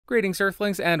Greetings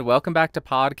Earthlings and welcome back to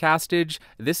Podcastage.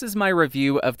 This is my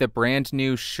review of the brand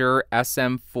new Shure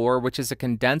SM4, which is a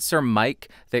condenser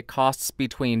mic that costs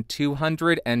between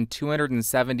 $200 and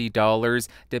 $270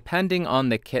 depending on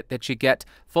the kit that you get.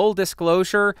 Full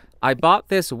disclosure, I bought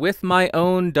this with my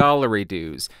own dollary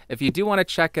dues. If you do want to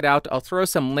check it out, I'll throw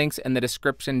some links in the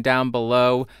description down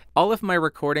below. All of my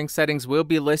recording settings will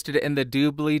be listed in the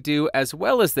doobly-doo as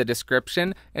well as the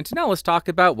description. And now let's talk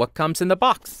about what comes in the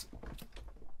box.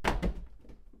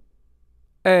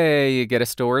 Hey, you get a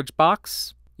storage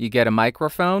box, you get a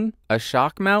microphone, a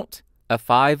shock mount, a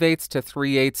 5/8 to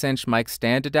 3/8 inch mic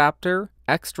stand adapter,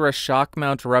 extra shock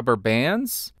mount rubber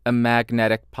bands, a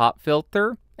magnetic pop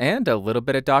filter, and a little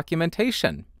bit of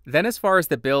documentation. Then as far as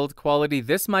the build quality,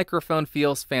 this microphone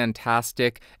feels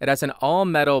fantastic. It has an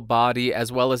all-metal body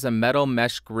as well as a metal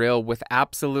mesh grill with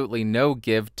absolutely no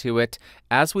give to it.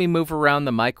 As we move around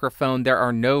the microphone, there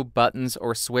are no buttons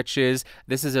or switches.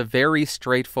 This is a very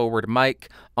straightforward mic.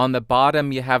 On the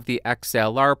bottom, you have the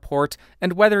XLR port,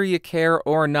 and whether you care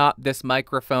or not, this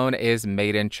microphone is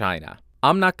made in China.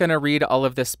 I'm not going to read all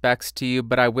of the specs to you,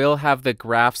 but I will have the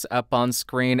graphs up on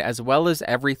screen as well as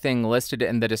everything listed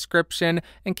in the description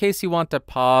in case you want to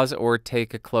pause or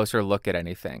take a closer look at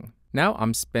anything. Now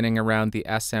I'm spinning around the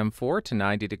SM4 to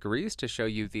 90 degrees to show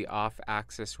you the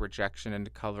off-axis rejection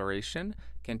and coloration.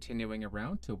 Continuing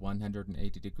around to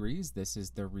 180 degrees, this is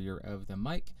the rear of the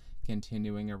mic.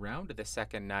 Continuing around to the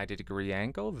second 90-degree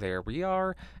angle, there we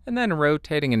are, and then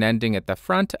rotating and ending at the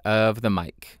front of the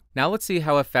mic. Now let's see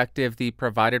how effective the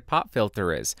provided pop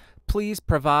filter is. Please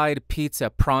provide pizza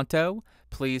pronto.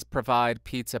 Please provide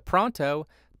pizza pronto.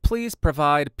 Please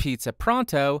provide pizza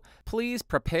pronto. Please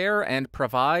prepare and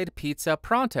provide pizza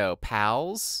pronto,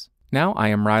 pals. Now I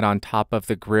am right on top of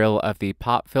the grill of the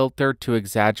pop filter to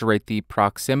exaggerate the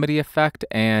proximity effect,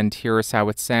 and here's how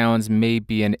it sounds,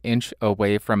 maybe an inch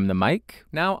away from the mic.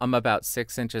 Now I'm about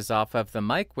 6 inches off of the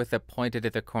mic with it pointed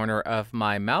at the corner of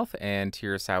my mouth, and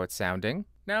here's how it's sounding.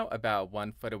 Now about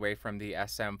 1 foot away from the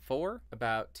SM4,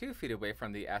 about 2 feet away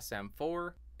from the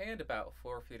SM4, and about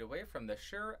 4 feet away from the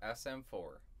Shure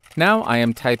SM4. Now I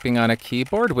am typing on a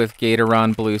keyboard with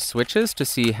Gatoron blue switches to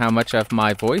see how much of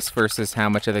my voice versus how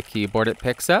much of the keyboard it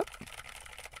picks up.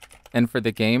 And for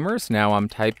the gamers, now I'm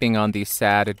typing on the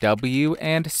SAD W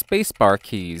and spacebar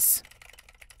keys.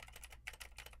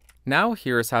 Now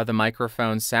here's how the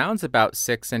microphone sounds about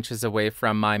 6 inches away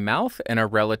from my mouth in a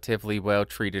relatively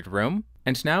well-treated room.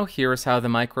 And now here's how the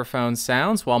microphone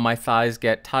sounds while my thighs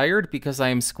get tired because I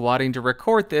am squatting to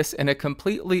record this in a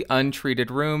completely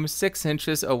untreated room 6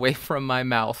 inches away from my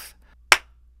mouth.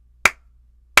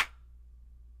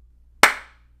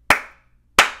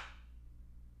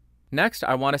 Next,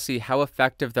 I want to see how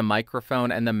effective the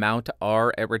microphone and the mount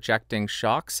are at rejecting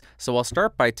shocks, so I'll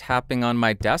start by tapping on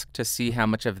my desk to see how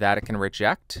much of that it can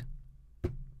reject.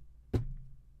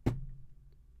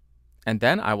 And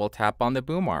then I will tap on the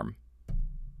boom arm.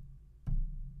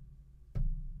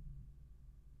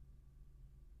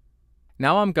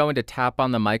 Now I'm going to tap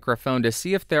on the microphone to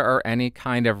see if there are any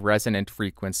kind of resonant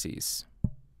frequencies.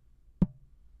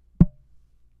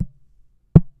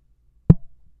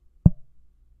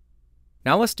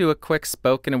 Now let's do a quick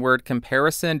spoken word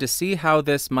comparison to see how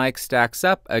this mic stacks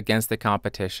up against the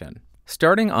competition.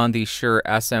 Starting on the Shure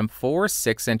SM4,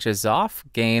 6 inches off,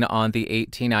 gain on the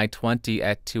 18i20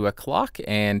 at 2 o'clock,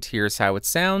 and here's how it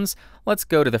sounds. Let's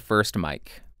go to the first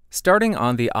mic. Starting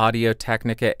on the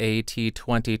Audio-Technica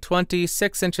AT2020,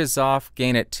 6 inches off,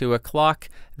 gain at 2 o'clock.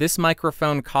 This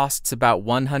microphone costs about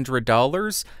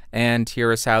 $100, and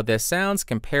here is how this sounds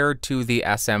compared to the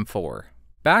SM4.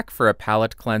 Back for a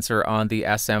palate cleanser on the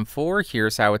SM4,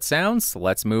 here's how it sounds.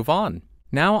 Let's move on.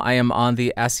 Now I am on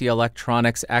the SE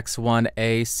Electronics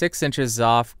X1A, 6 inches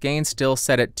off, gain still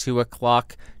set at 2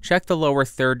 o'clock. Check the lower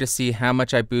third to see how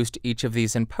much I boost each of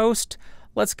these in post.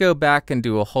 Let's go back and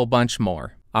do a whole bunch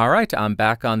more. Alright, I'm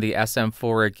back on the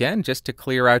SM4 again just to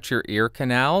clear out your ear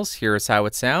canals. Here's how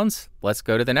it sounds. Let's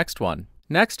go to the next one.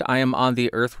 Next, I am on the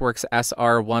Earthworks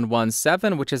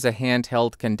SR117, which is a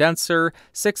handheld condenser,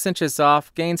 6 inches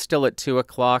off, gain still at 2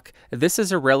 o'clock. This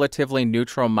is a relatively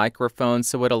neutral microphone,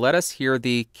 so it'll let us hear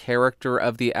the character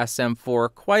of the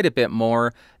SM4 quite a bit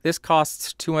more. This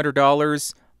costs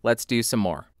 $200. Let's do some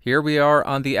more. Here we are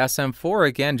on the SM4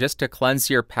 again, just to cleanse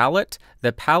your palate.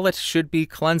 The palate should be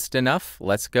cleansed enough.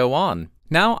 Let's go on.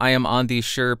 Now I am on the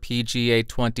Shure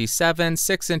PGA27,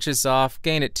 6 inches off,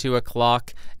 gain at 2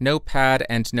 o'clock, no pad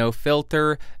and no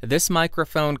filter. This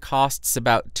microphone costs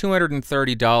about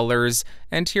 $230,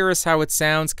 and here is how it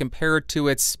sounds compared to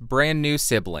its brand new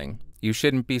sibling. You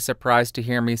shouldn't be surprised to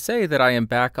hear me say that I am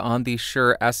back on the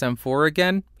Shure SM4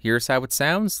 again. Here's how it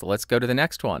sounds. Let's go to the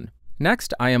next one.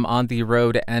 Next, I am on the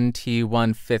Rode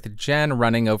NT1 5th Gen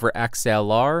running over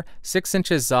XLR, 6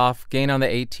 inches off, gain on the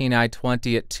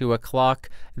 18i20 at 2 o'clock.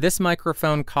 This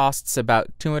microphone costs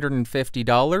about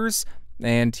 $250,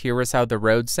 and here is how the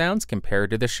Rode sounds compared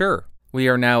to the Shure. We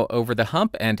are now over the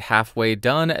hump and halfway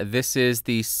done. This is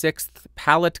the sixth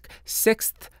palette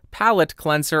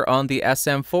cleanser on the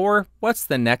SM4. What's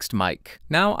the next mic?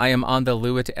 Now I am on the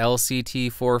Lewitt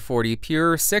LCT440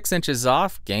 Pure, 6 inches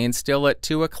off, gain still at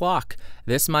 2 o'clock.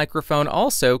 This microphone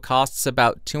also costs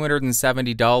about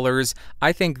 $270.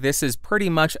 I think this is pretty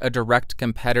much a direct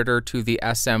competitor to the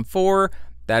SM4.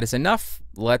 That is enough.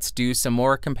 Let's do some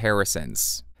more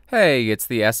comparisons. Hey, it's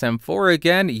the SM4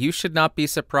 again. You should not be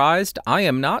surprised. I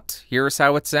am not. Here's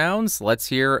how it sounds. Let's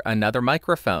hear another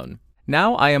microphone.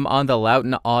 Now I am on the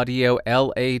Lauten Audio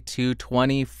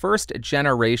LA220 first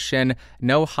generation,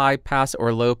 no high pass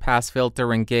or low pass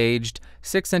filter engaged,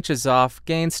 6 inches off,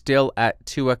 gain still at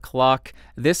 2 o'clock.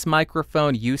 This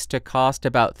microphone used to cost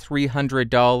about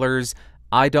 $300.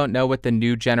 I don't know what the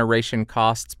new generation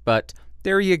costs, but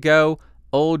there you go.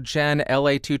 Old gen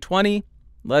LA220.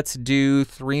 Let's do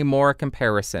 3 more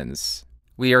comparisons.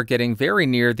 We are getting very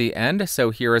near the end,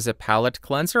 so here is a palette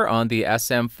cleanser on the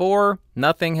SM4.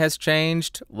 Nothing has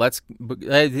changed.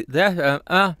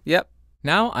 Yep.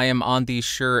 Now I am on the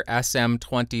Shure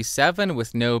SM27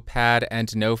 with no pad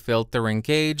and no filter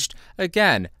engaged.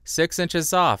 Again, 6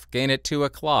 inches off, gain at 2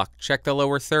 o'clock, check the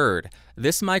lower third.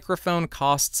 This microphone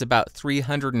costs about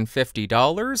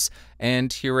 $350,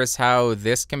 and here is how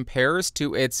this compares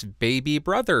to its baby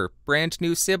brother, brand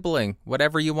new sibling,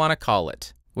 whatever you want to call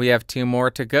it. We have 2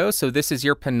 more to go, so this is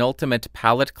your penultimate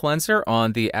palette cleanser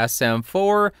on the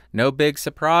SM4. No big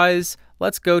surprise.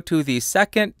 Let's go to the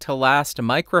second to last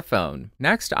microphone.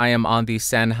 Next, I am on the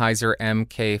Sennheiser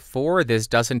MK4. This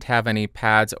doesn't have any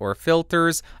pads or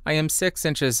filters. I am 6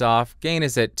 inches off. Gain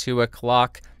is at 2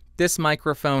 o'clock. This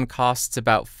microphone costs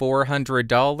about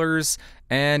 $400,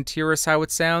 and here is how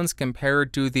it sounds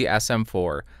compared to the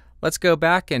SM4. Let's go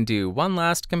back and do one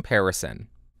last comparison.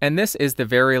 And this is the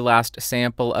very last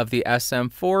sample of the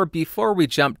SM4 before we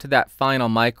jump to that final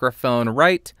microphone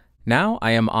right now.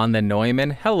 I am on the Neumann,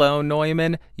 hello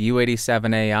Neumann,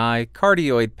 U87 AI,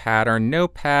 cardioid pattern, no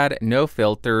pad, no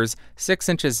filters, 6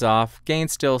 inches off, gain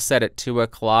still set at 2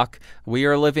 o'clock. We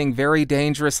are living very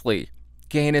dangerously.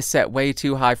 Gain is set way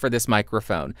too high for this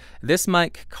microphone. This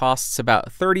mic costs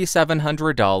about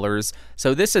 $3,700,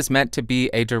 so this is meant to be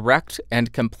a direct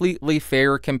and completely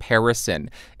fair comparison.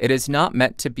 It is not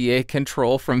meant to be a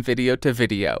control from video to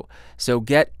video, so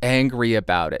get angry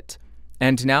about it.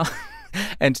 And now,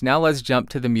 let's jump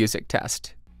to the music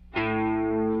test.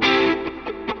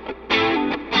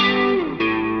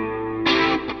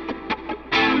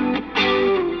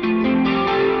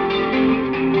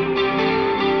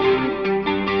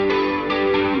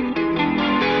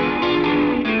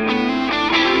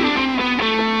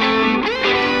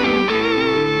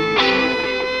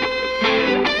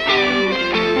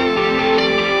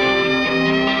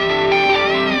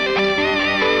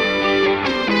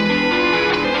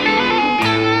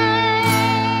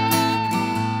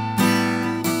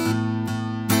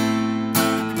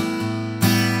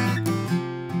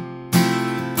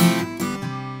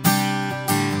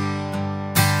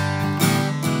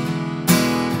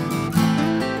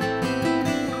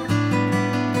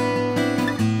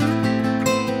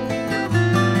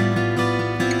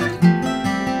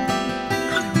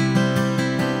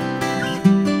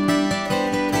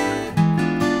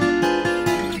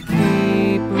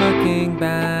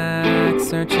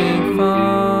 Searching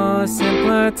for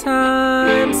simpler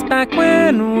times back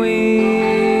when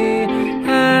we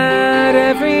had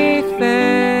everything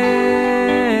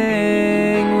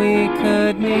we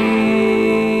could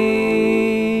need.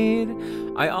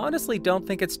 I honestly don't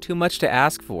think it's too much to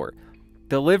ask for.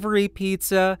 Delivery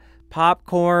pizza,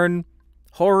 popcorn,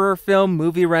 horror film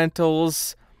movie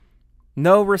rentals,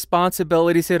 no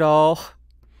responsibilities at all,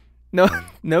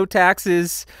 no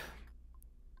taxes.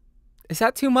 Is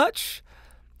that too much?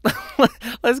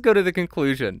 Let's go to the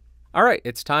conclusion. All right,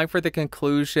 it's time for the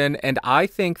conclusion, and I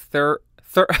think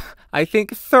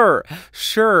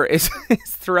Shure is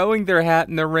throwing their hat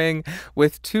in the ring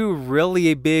with 2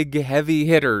 really big heavy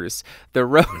hitters, the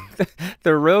Rode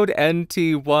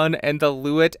NT1 and the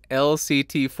Lewitt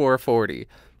LCT440.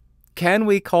 Can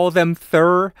we call them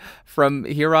Thur from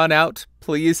here on out,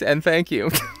 please and thank you?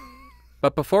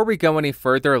 But before we go any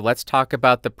further, let's talk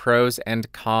about the pros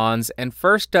and cons. And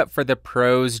first up for the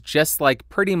pros, just like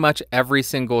pretty much every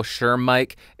single Shure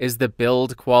mic, is the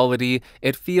build quality.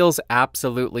 It feels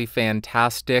absolutely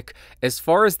fantastic. As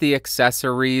far as the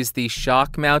accessories, the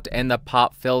shock mount and the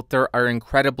pop filter are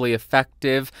incredibly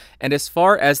effective. And as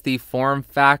far as the form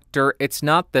factor, it's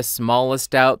not the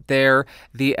smallest out there.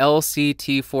 The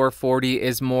LCT440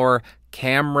 is more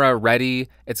camera ready,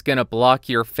 it's going to block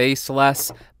your face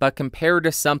less, but compared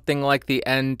to something like the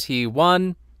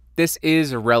NT1, this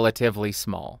is relatively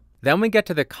small. Then we get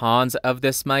to the cons of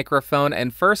this microphone,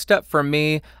 and first up for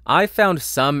me, I found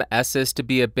some S's to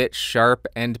be a bit sharp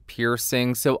and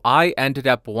piercing, so I ended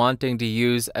up wanting to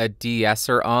use a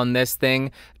de-esser on this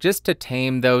thing just to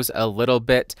tame those a little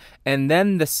bit. And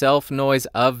then the self-noise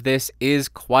of this is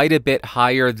quite a bit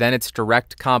higher than its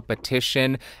direct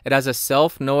competition. It has a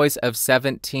self-noise of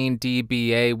 17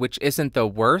 dBA, which isn't the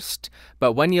worst,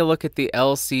 but when you look at the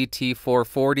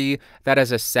LCT440, that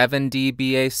has a 7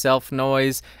 dBA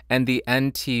self-noise, and the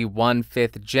NT1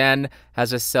 5th Gen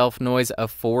has a self-noise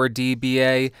of 4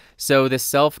 dBA, so the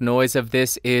self-noise of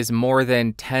this is more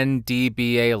than 10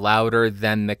 dBA louder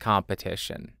than the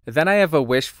competition. Then I have a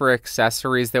wish for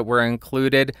accessories that were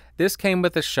included. This came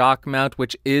with a shock mount,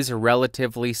 which is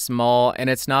relatively small, and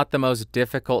it's not the most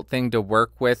difficult thing to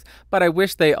work with, but I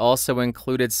wish they also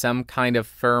included some kind of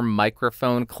firm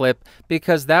microphone clip,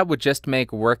 because that would just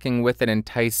make working with it in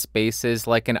tight spaces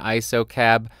like an ISO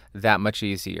cab that much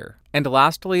easier. And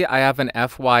lastly, I have an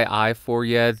FYI for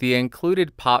you. The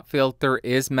included pop filter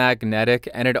is magnetic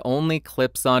and it only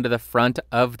clips onto the front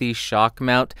of the shock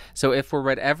mount. So if for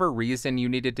whatever reason you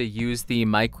needed to use the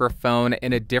microphone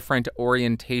in a different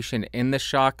orientation in the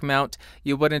shock mount,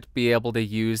 you wouldn't be able to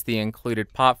use the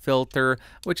included pop filter,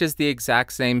 which is the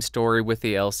exact same story with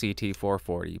the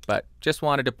LCT440. But just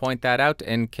wanted to point that out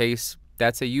in case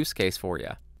that's a use case for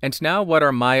you. And now, what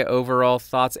are my overall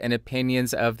thoughts and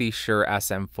opinions of the Shure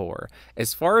SM4?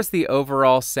 As far as the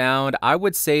overall sound, I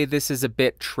would say this is a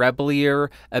bit treblier,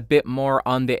 a bit more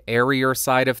on the airier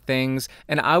side of things,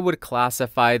 and I would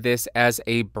classify this as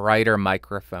a brighter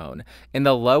microphone. In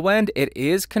the low end, it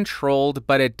is controlled,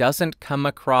 but it doesn't come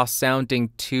across sounding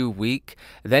too weak.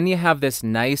 Then you have this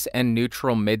nice and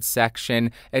neutral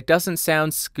midsection. It doesn't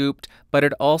sound scooped, but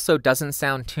it also doesn't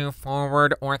sound too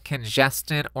forward or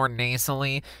congested or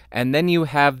nasally. And then you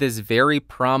have this very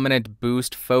prominent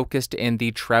boost focused in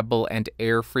the treble and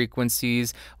air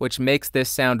frequencies, which makes this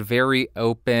sound very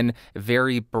open,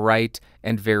 very bright,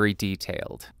 and very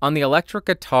detailed. On the electric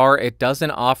guitar, it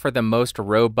doesn't offer the most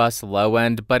robust low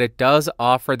end, but it does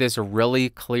offer this really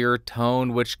clear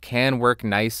tone, which can work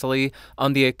nicely.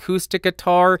 On the acoustic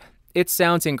guitar, it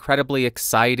sounds incredibly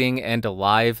exciting and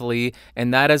lively,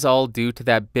 and that is all due to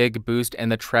that big boost in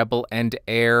the treble and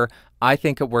air. I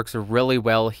think it works really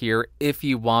well here if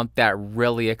you want that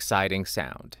really exciting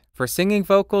sound. For singing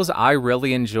vocals, I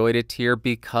really enjoyed it here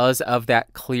because of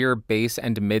that clear bass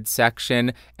and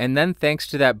midsection, and then thanks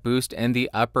to that boost in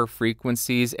the upper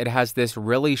frequencies, it has this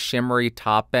really shimmery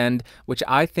top end, which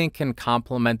I think can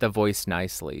complement the voice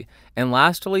nicely. And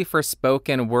lastly, for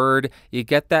spoken word, you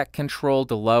get that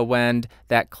controlled low end,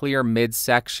 that clear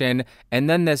midsection, and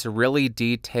then this really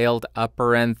detailed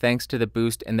upper end thanks to the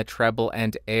boost in the treble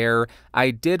and air.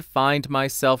 I did find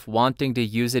myself wanting to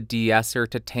use a de-esser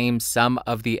to tame some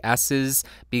of the S's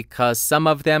because some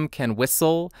of them can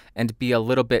whistle and be a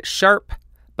little bit sharp,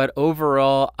 but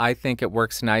overall I think it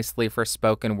works nicely for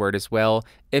spoken word as well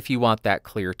if you want that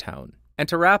clear tone. And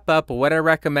to wrap up, would I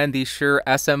recommend the Shure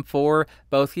SM4?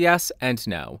 Both yes and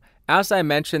no. As I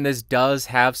mentioned, this does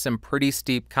have some pretty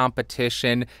steep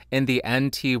competition in the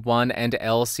NT1 and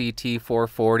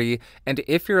LCT440, and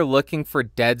if you're looking for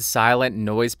dead silent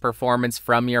noise performance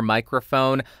from your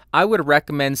microphone, I would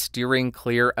recommend steering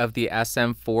clear of the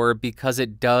SM4 because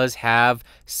it does have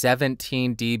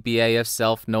 17 dBA of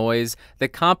self-noise. The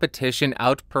competition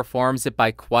outperforms it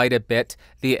by quite a bit.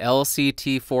 The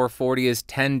LCT440 is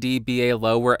 10 dBA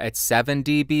lower at 7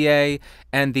 dBA,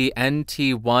 and the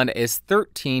NT1 is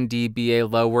 13 dBA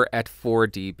lower at 4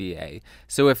 dBA.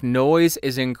 So if noise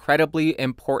is incredibly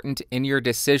important in your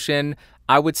decision,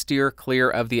 I would steer clear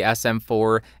of the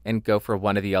SM4 and go for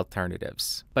one of the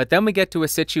alternatives. But then we get to a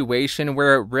situation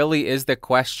where it really is the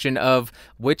question of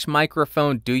which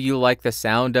microphone do you like the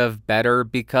sound of better,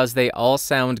 because they all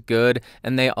sound good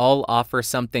and they all offer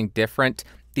something different.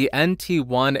 The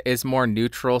NT1 is more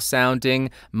neutral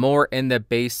sounding, more in the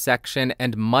bass section,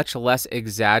 and much less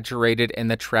exaggerated in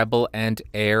the treble and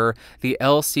air. The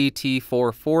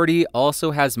LCT440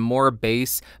 also has more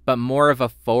bass, but more of a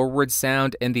forward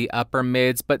sound in the upper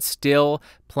mids, but still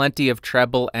plenty of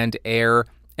treble and air.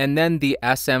 And then the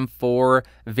SM4,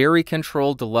 very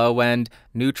controlled low end,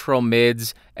 neutral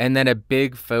mids, and then a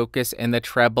big focus in the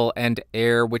treble and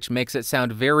air, which makes it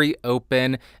sound very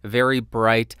open, very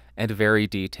bright, and very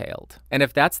detailed. And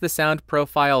if that's the sound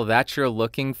profile that you're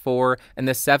looking for, and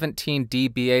the 17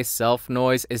 dBA self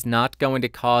noise is not going to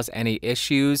cause any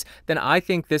issues, then I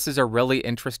think this is a really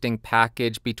interesting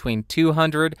package between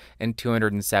 $200 and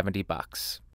 $270.